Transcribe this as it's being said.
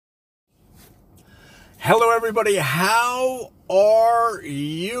Hello, everybody. How are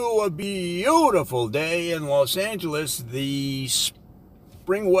you? A beautiful day in Los Angeles. The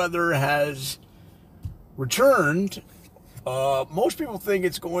spring weather has returned. Most people think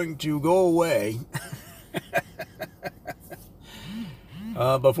it's going to go away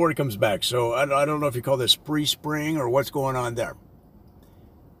before it comes back. So I don't know if you call this pre-spring or what's going on there.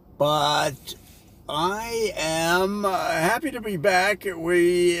 But I am happy to be back.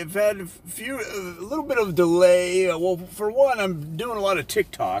 We've had a little bit of delay. Well, for one, I'm doing a lot of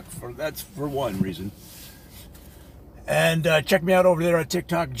TikTok. That's for one reason. And check me out over there at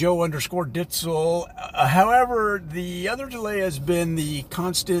TikTok, Joe_Ditzel. However, the other delay has been the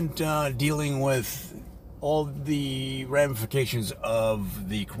constant dealing with all the ramifications of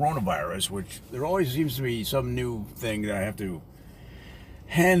the coronavirus, which there always seems to be some new thing that I have to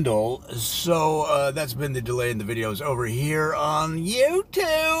handle. So that's been the delay in the videos over here on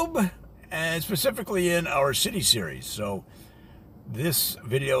YouTube, and specifically in our city series. So this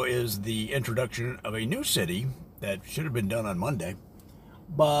video is the introduction of a new city that should have been done on Monday.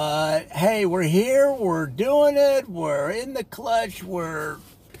 But hey, we're here, we're doing it, we're in the clutch, we're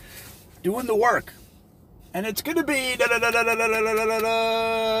doing the work. And it's going to be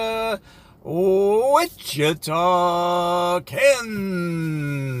Wichita,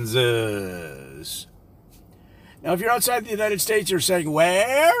 Kansas. Now, if you're outside the United States, you're saying,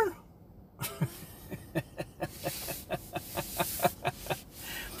 where?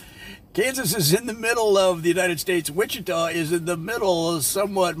 Kansas is in the middle of the United States. Wichita is in the middle,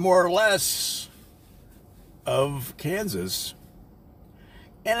 somewhat more or less, of Kansas.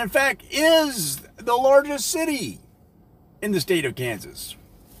 And in fact, is the largest city in the state of Kansas.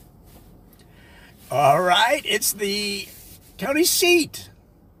 All right, it's the county seat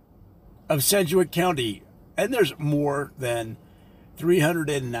of Sedgwick County, and there's more than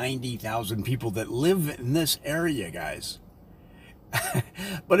 390,000 people that live in this area, guys.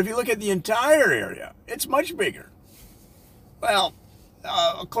 But if you look at the entire area, it's much bigger. Well,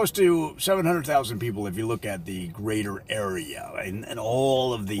 close to 700,000 people if you look at the greater area and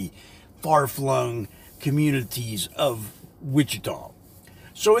all of the far-flung communities of Wichita.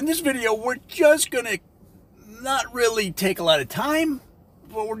 So in this video, we're just going to not really take a lot of time,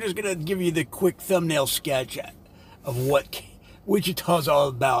 but we're just going to give you the quick thumbnail sketch of what Wichita's all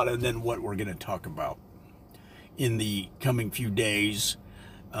about and then what we're going to talk about in the coming few days.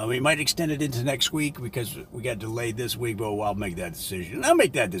 We might extend it into next week because we got delayed this week, but I'll make that decision. I'll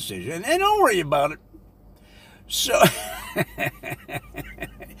make that decision, and don't worry about it. So,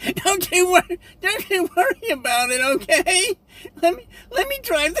 don't you worry about it, okay? Let me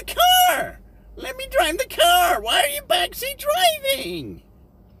drive the car. Let me drive the car. Why are you backseat driving?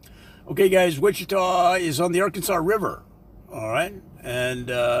 Okay, guys, Wichita is on the Arkansas River, all right? And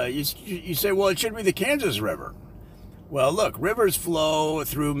you say, well, it should be the Kansas River. Well, look, rivers flow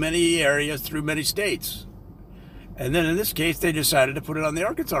through many areas, through many states. And then in this case, they decided to put it on the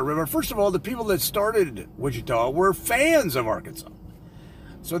Arkansas River. First of all, the people that started Wichita were fans of Arkansas.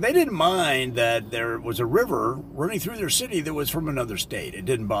 So they didn't mind that there was a river running through their city that was from another state. It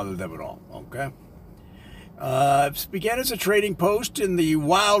didn't bother them at all, okay? It began as a trading post in the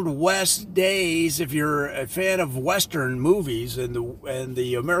Wild West days. If you're a fan of Western movies and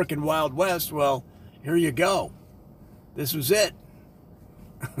the American Wild West, well, here you go. This was it.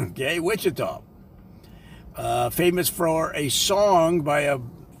 Okay, Wichita. Famous for a song by a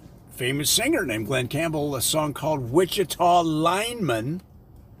famous singer named Glenn Campbell, a song called Wichita Lineman.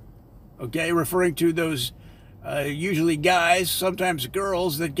 Okay, referring to those usually guys, sometimes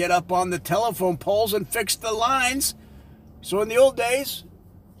girls, that get up on the telephone poles and fix the lines. So in the old days,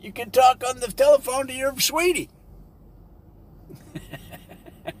 you could talk on the telephone to your sweetie.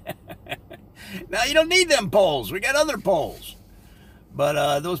 Now, you don't need them poles. We got other poles.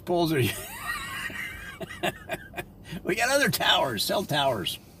 But those poles are... we got other towers, cell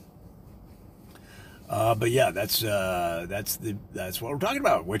towers. But yeah, that's what we're talking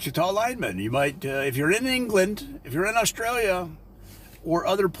about. Wichita lineman. You might, if you're in England, if you're in Australia, or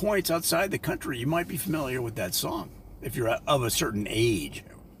other points outside the country, you might be familiar with that song if you're of a certain age.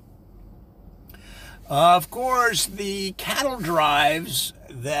 Of course, the cattle drives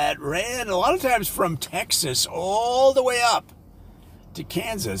that ran a lot of times from Texas all the way up to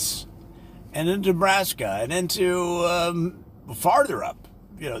Kansas and into Nebraska and into farther up,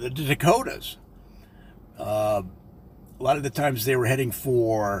 the Dakotas. A lot of the times they were heading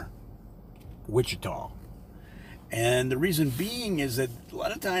for Wichita. And the reason being is that a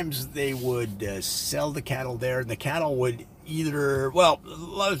lot of times they would sell the cattle there, and the cattle would either, well, a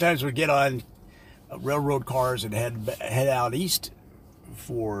lot of times would get on railroad cars and head out east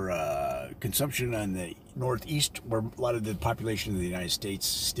consumption on the Northeast, where a lot of the population of the United States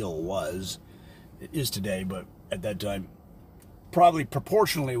still was. It is today, but at that time, probably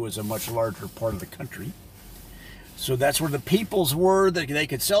proportionally was a much larger part of the country. So that's where the peoples were that they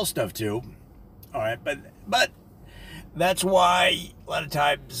could sell stuff to. All right, but that's why a lot of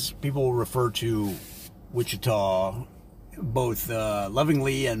times people will refer to Wichita, both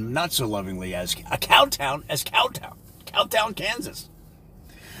lovingly and not so lovingly, as a cowtown, Cowtown, Kansas.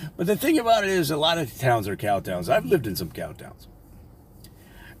 But the thing about it is, a lot of towns are cowtowns. I've lived in some cowtowns.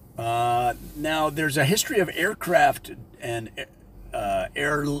 Now, there's a history of aircraft and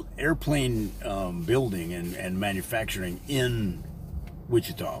airplane building and manufacturing in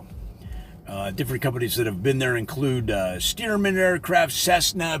Wichita. Different companies that have been there include Stearman Aircraft,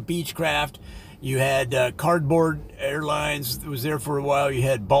 Cessna, Beechcraft. You had Cardboard Airlines that was there for a while. You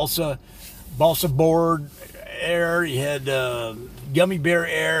had Balsa Board Air. You had Gummy Bear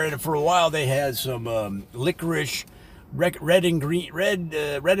Air, and for a while they had some licorice, red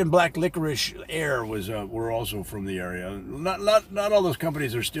and black licorice air were also from the area. Not all those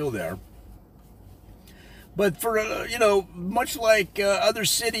companies are still there. But for much like other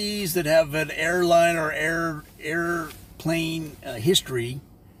cities that have an airline or airplane history,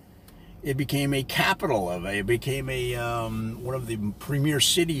 it became a capital of it. It became a one of the premier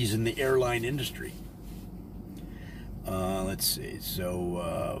cities in the airline industry. Let's see.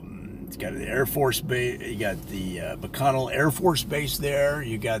 So it's got the Air Force base. You got the McConnell Air Force Base there.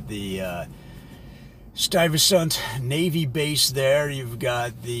 You got the Stuyvesant Navy base there. You've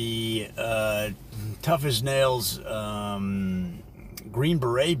got the tough as nails Green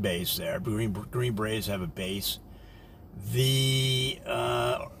Beret base there. Green Berets have a base. The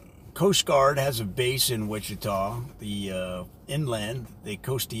Coast Guard has a base in Wichita. The inland, the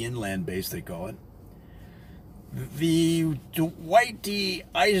Coastie Inland Base, they call it. The Dwight D.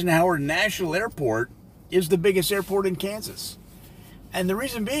 Eisenhower National Airport is the biggest airport in Kansas. And the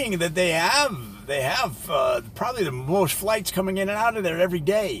reason being that they have probably the most flights coming in and out of there every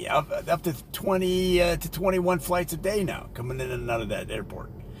day, up to 20 to 21 flights a day now coming in and out of that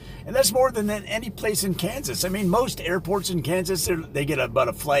airport. And that's more than any place in Kansas. I mean, most airports in Kansas, they get about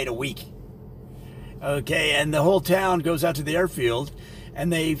a flight a week. Okay, and the whole town goes out to the airfield,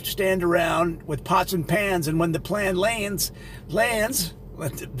 and they stand around with pots and pans, and when the plane lands,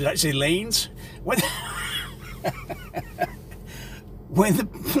 did I say lanes? When the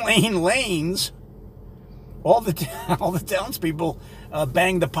plane lands, all the townspeople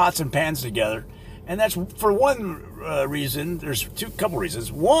bang the pots and pans together, and that's for one reason. There's couple reasons.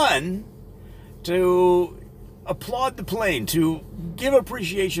 One, to applaud the plane, to give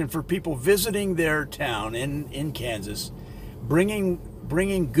appreciation for people visiting their town in Kansas, bringing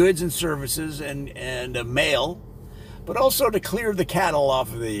goods and services and mail, but also to clear the cattle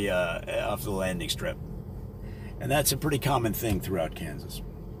off of the landing strip. And that's a pretty common thing throughout Kansas.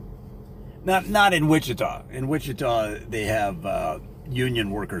 Not in Wichita. In Wichita, they have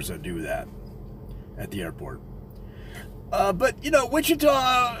union workers that do that at the airport. But,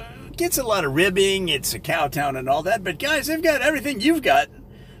 Wichita gets a lot of ribbing. It's a cow town and all that. But, guys, they've got everything you've got.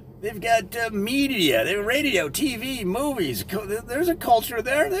 They've got media. They have radio, TV, movies. There's a culture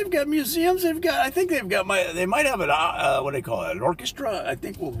there. They've got museums. They might have what do they call it, an orchestra? I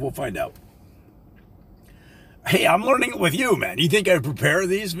think we'll find out. Hey, I'm learning it with you, man. You think I prepare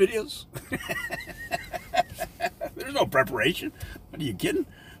these videos? There's no preparation. What are you kidding?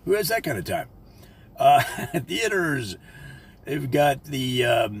 Who has that kind of time? Theaters. They've got the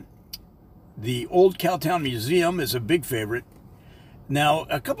Old Cowtown Museum is a big favorite. Now,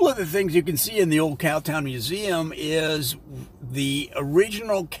 a couple of the things you can see in the Old Cowtown Museum is the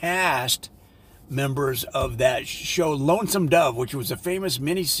original cast members of that show, Lonesome Dove, which was a famous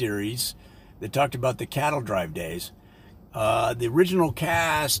miniseries that talked about the cattle drive days. The original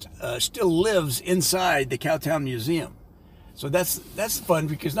cast still lives inside the Cowtown Museum. So that's fun,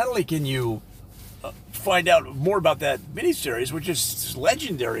 because not only can you find out more about that miniseries, which is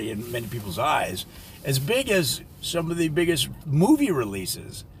legendary in many people's eyes, as big as some of the biggest movie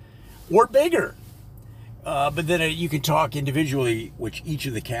releases, or bigger. But then you can talk individually, which each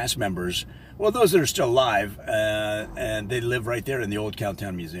of the cast members, well, those that are still alive, and they live right there in the Old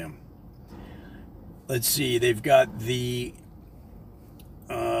Cowtown Museum. Let's see, they've got the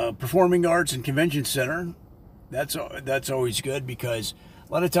Performing Arts and Convention Center. That's always good, because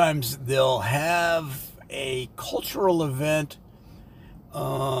a lot of times they'll have a cultural event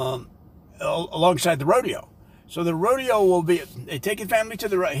alongside the rodeo. So the rodeo will be, they take the family to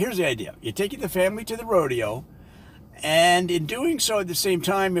the, here's the idea. You take the family to the rodeo, and in doing so at the same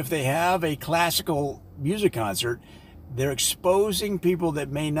time, if they have a classical music concert, they're exposing people that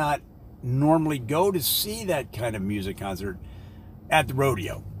may not normally go to see that kind of music concert at the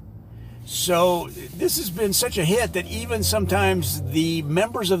rodeo. So this has been such a hit that even sometimes the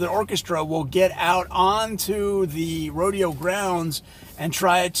members of the orchestra will get out onto the rodeo grounds and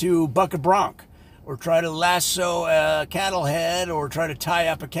try to buck a bronc, or try to lasso a cattle head, or try to tie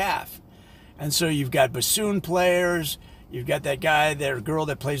up a calf. And so you've got bassoon players, you've got that guy, that girl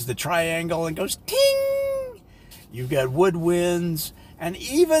that plays the triangle and goes ting. You've got woodwinds, and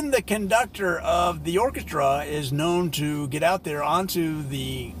even the conductor of the orchestra is known to get out there onto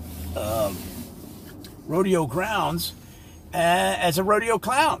the rodeo grounds as a rodeo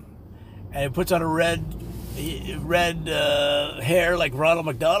clown, and he puts on a red hair like Ronald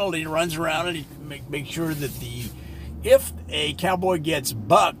McDonald. He runs around and he makes sure that if a cowboy gets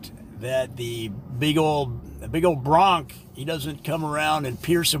bucked, that the big old bronc, he doesn't come around and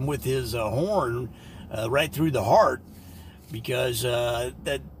pierce him with his horn right through the heart, because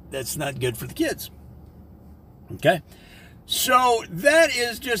that's not good for the kids. Okay. So that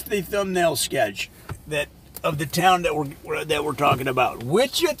is just the thumbnail sketch of the town that we're talking about,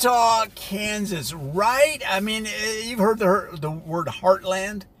 Wichita, Kansas. Right? I mean, you've heard the word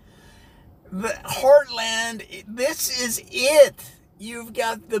heartland. The heartland. This is it. You've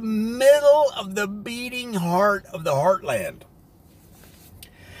got the middle of the beating heart of the heartland.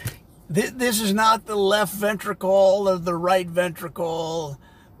 This is not the left ventricle or the right ventricle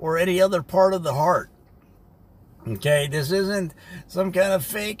or any other part of the heart. Okay, this isn't some kind of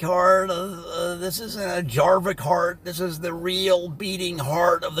fake heart. This isn't a Jarvik heart. This is the real beating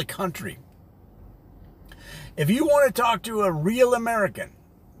heart of the country. If you want to talk to a real American,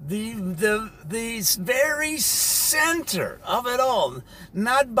 the very center of it all,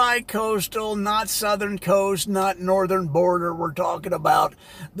 not bi-coastal, not southern coast, not northern border, we're talking about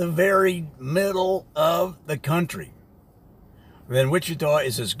the very middle of the country, then Wichita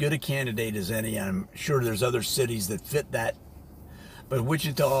is as good a candidate as any. I'm sure there's other cities that fit that, but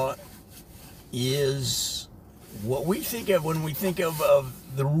Wichita is what we think of when we think of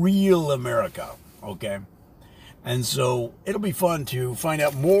the real America, okay? And so it'll be fun to find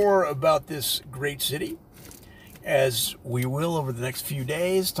out more about this great city, as we will over the next few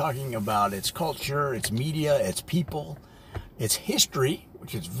days, talking about its culture, its media, its people, its history,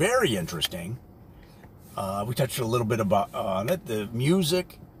 which is very interesting. We touched a little bit on it, the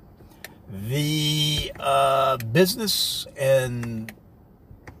music, the business and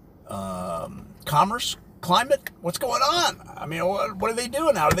commerce, climate. What's going on? I mean, what are they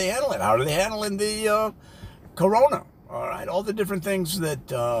doing? How are they handling it? How are they handling the corona? All right, all the different things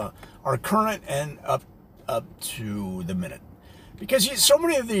that are current and up to the minute. Because so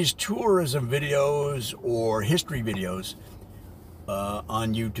many of these tourism videos or history videos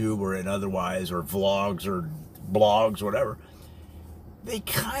on YouTube or in otherwise, or vlogs or blogs, whatever, they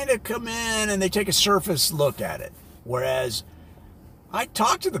kind of come in and they take a surface look at it. Whereas I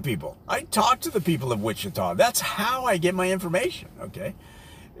talk to the people. I talk to the people of Wichita. That's how I get my information, okay?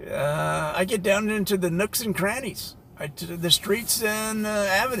 I get down into the nooks and crannies, to the streets and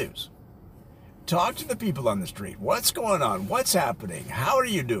avenues. Talk to the people on the street. What's going on? What's happening? How are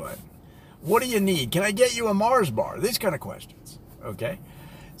you doing? What do you need? Can I get you a Mars bar? These kind of questions. Okay,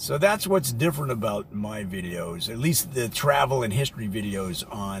 so that's what's different about my videos, at least the travel and history videos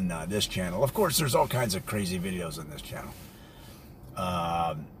on this channel. Of course, there's all kinds of crazy videos on this channel.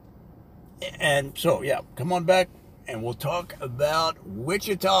 And so, yeah, come on back and we'll talk about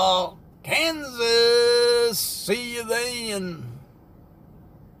Wichita, Kansas. See you then.